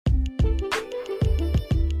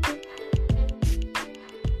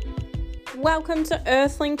welcome to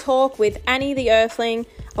Earthling Talk with Annie the Earthling,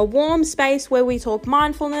 a warm space where we talk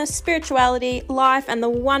mindfulness, spirituality, life, and the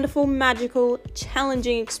wonderful, magical,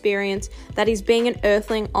 challenging experience that is being an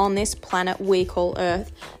Earthling on this planet we call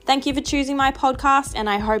Earth. Thank you for choosing my podcast, and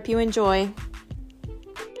I hope you enjoy.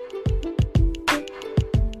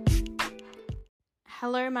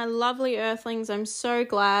 Hello, my lovely Earthlings. I'm so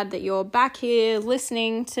glad that you're back here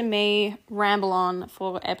listening to me ramble on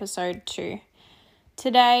for episode 2.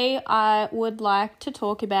 Today, I would like to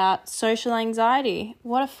talk about social anxiety.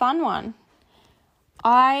 What a fun one.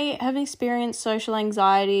 I have experienced social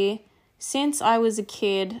anxiety since I was a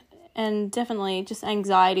kid, and definitely just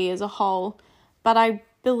anxiety as a whole. But I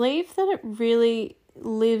believe that it really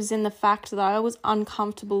lives in the fact that I was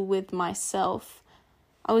uncomfortable with myself.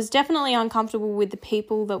 I was definitely uncomfortable with the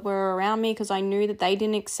people that were around me because I knew that they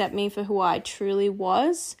didn't accept me for who I truly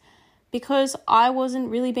was, because I wasn't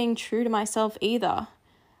really being true to myself either.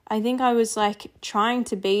 I think I was trying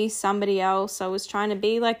to be somebody else. I was trying to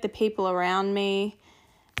be like the people around me,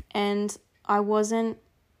 and I wasn't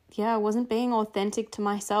being authentic to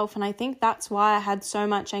myself. And I think that's why I had so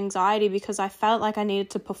much anxiety, because I felt like I needed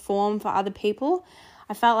to perform for other people.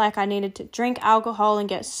 I felt like I needed to drink alcohol and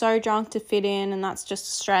get so drunk to fit in, and that's just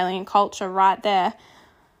Australian culture right there.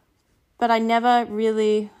 But I never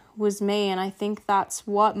really was me, and I think that's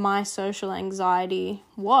what my social anxiety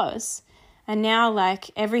was. And now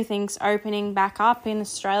everything's opening back up in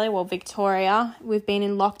Australia, well, Victoria. We've been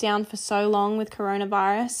in lockdown for so long with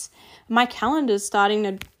coronavirus. My calendar's starting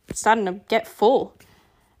to get full.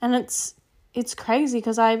 And it's crazy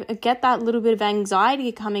because I get that little bit of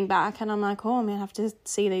anxiety coming back, and I'm like, oh, I'm going to have to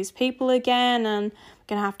see these people again, and I'm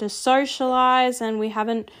going to have to socialize, and we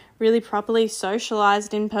haven't really properly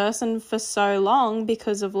socialized in person for so long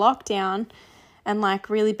because of lockdown, and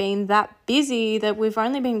really been that busy that we've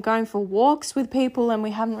only been going for walks with people, and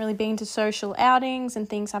we haven't really been to social outings, and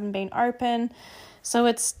things haven't been open. So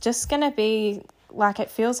it's just going to be it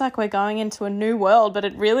feels like we're going into a new world, but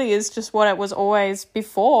it really is just what it was always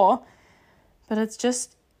before. But it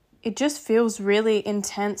just feels really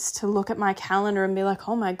intense to look at my calendar and be like,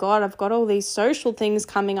 oh my God, I've got all these social things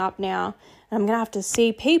coming up now, and I'm going to have to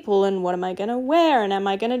see people, and what am I going to wear, and am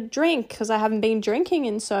I going to drink, because I haven't been drinking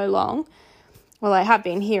in so long. Well, I have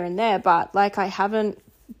been here and there, but I haven't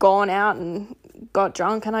gone out and got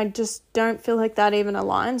drunk, and I just don't feel like that even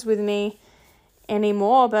aligns with me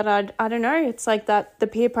anymore. But I don't know, it's that the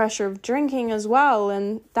peer pressure of drinking as well,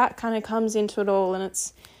 and that kind of comes into it all, and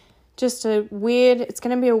it's just it's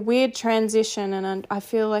going to be a weird transition, and I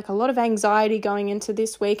feel like a lot of anxiety going into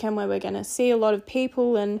this weekend where we're going to see a lot of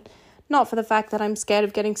people, and not for the fact that I'm scared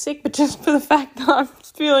of getting sick, but just for the fact that I'm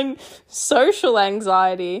feeling social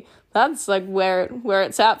anxiety. That's where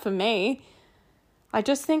it's at for me. I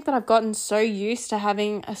just think that I've gotten so used to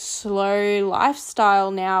having a slow lifestyle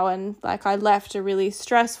now, and I left a really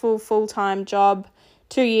stressful full-time job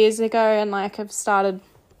 2 years ago, and I've started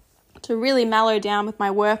to really mellow down with my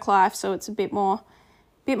work life, so it's a bit more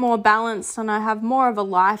balanced, and I have more of a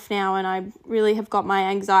life now, and I really have got my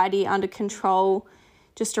anxiety under control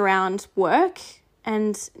just around work.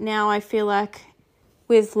 And now I feel like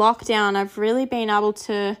with lockdown, I've really been able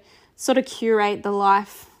to sort of curate the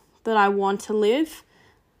life that I want to live.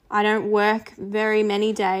 I don't work very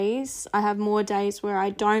many days. I have more days where I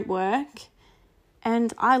don't work,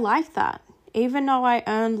 and I like that. Even though I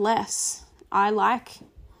earn less, I like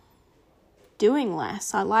doing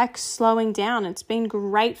less. I like slowing down. It's been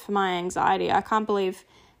great for my anxiety. I can't believe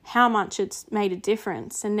how much it's made a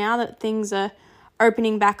difference. And now that things are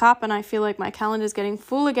opening back up and I feel like my calendar's getting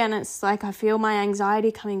full again, it's I feel my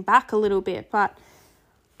anxiety coming back a little bit. But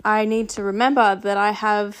I need to remember that I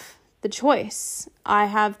have the choice. I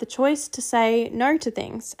have the choice to say no to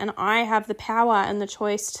things, and I have the power and the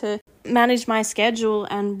choice to manage my schedule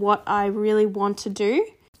and what I really want to do.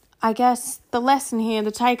 I guess the lesson here,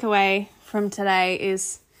 the takeaway from today,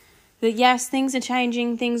 is that yes, things are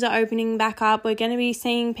changing, things are opening back up, we're going to be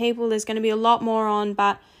seeing people, there's going to be a lot more on,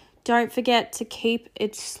 but don't forget to keep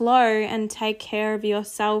it slow and take care of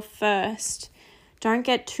yourself first. Don't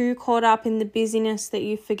get too caught up in the busyness that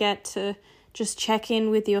you forget to just check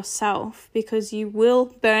in with yourself, because you will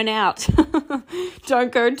burn out.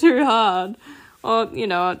 Don't go too hard. Or,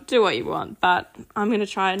 do what you want, but I'm going to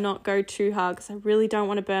try and not go too hard, because I really don't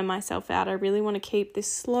want to burn myself out. I really want to keep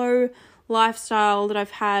this slow lifestyle that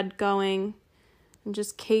I've had going and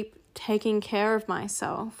just keep taking care of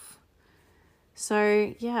myself.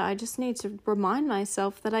 So, yeah, I just need to remind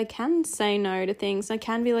myself that I can say no to things. I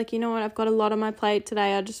can be like, you know what, I've got a lot on my plate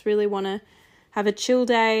today. I just really want to have a chill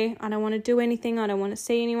day. I don't want to do anything. I don't want to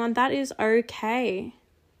see anyone. That is okay.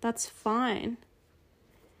 That's fine.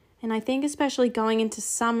 And I think especially going into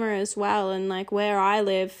summer as well, and like where I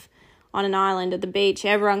live on an island at the beach,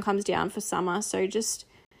 everyone comes down for summer. So just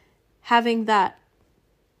having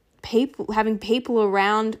people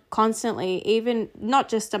around constantly, even not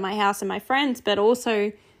just at my house and my friends, but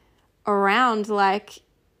also around, like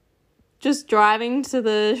just driving to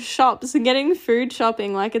the shops and getting food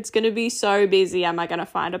shopping. Like, it's going to be so busy. Am I going to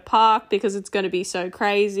find a park because it's going to be so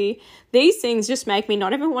crazy? These things just make me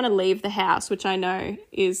not even want to leave the house, which I know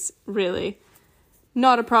is really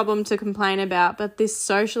not a problem to complain about, but this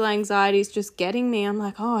social anxiety is just getting me. I'm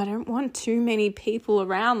like, oh, I don't want too many people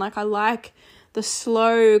around. Like, I like the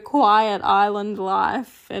slow, quiet island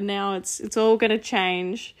life, and now it's all going to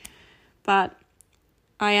change. But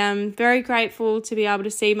I am very grateful to be able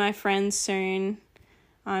to see my friends soon.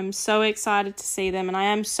 I'm so excited to see them, and I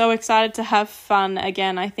am so excited to have fun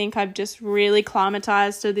again. I think I've just really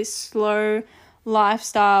climatized to this slow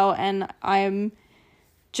lifestyle, and I'm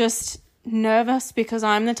just nervous because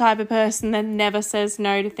I'm the type of person that never says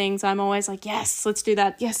no to things. I'm always like, yes, let's do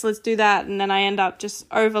that. Yes, let's do that. And then I end up just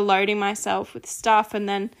overloading myself with stuff, and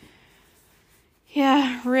then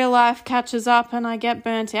real life catches up and I get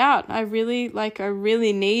burnt out. I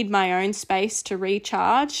really need my own space to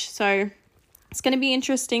recharge. So it's going to be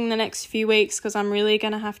interesting the next few weeks because I'm really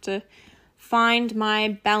going to have to find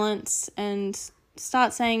my balance and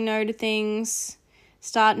start saying no to things,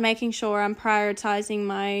 start making sure I'm prioritizing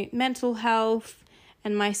my mental health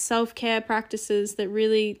and my self-care practices that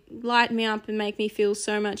really light me up and make me feel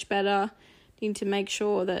so much better. Need to make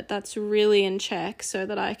sure that that's really in check so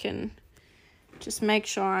that I can just make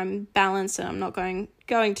sure I'm balanced and I'm not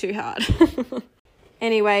going too hard.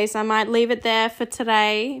 Anyways, I might leave it there for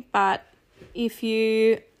today, but if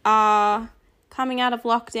you are coming out of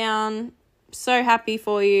lockdown, so happy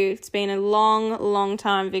for you. It's been a long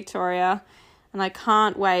time, Victoria, and I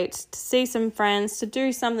can't wait to see some friends, to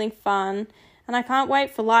do something fun, and I can't wait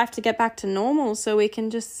for life to get back to normal so we can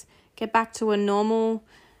just get back to a normal,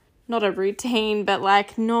 not a routine, but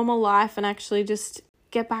like normal life, and actually just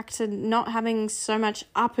get back to not having so much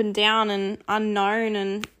up and down and unknown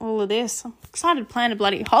and all of this. I'm excited to plan a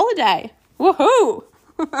bloody holiday. Woohoo!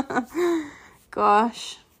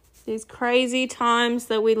 Gosh, these crazy times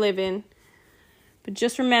that we live in. But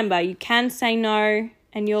just remember, you can say no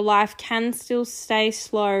and your life can still stay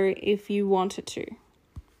slow if you want it to.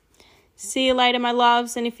 See you later, my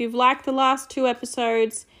loves. And if you've liked the last 2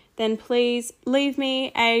 episodes, then please leave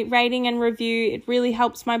me a rating and review. It really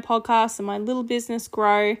helps my podcast and my little business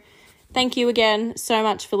grow. Thank you again so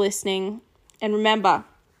much for listening. And remember,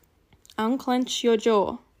 unclench your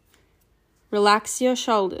jaw. Relax your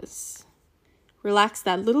shoulders. Relax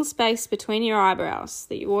that little space between your eyebrows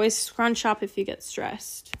that you always scrunch up if you get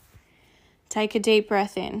stressed. Take a deep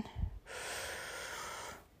breath in.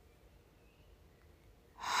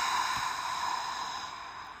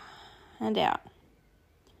 And out.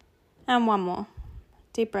 And one more.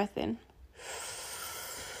 Deep breath in.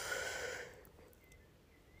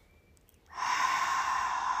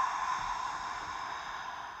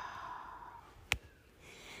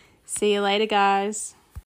 See you later, guys.